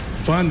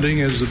Funding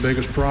is the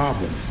biggest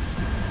problem.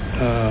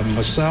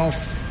 Myself,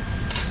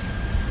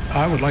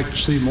 I would like to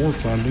see more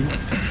funding.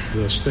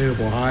 The state of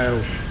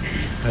Ohio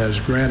has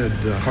granted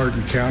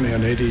Hardin County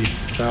an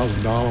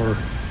 $80,000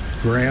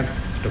 grant.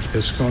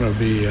 It's going to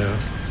be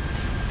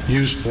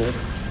useful,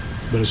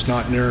 but it's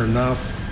not near enough.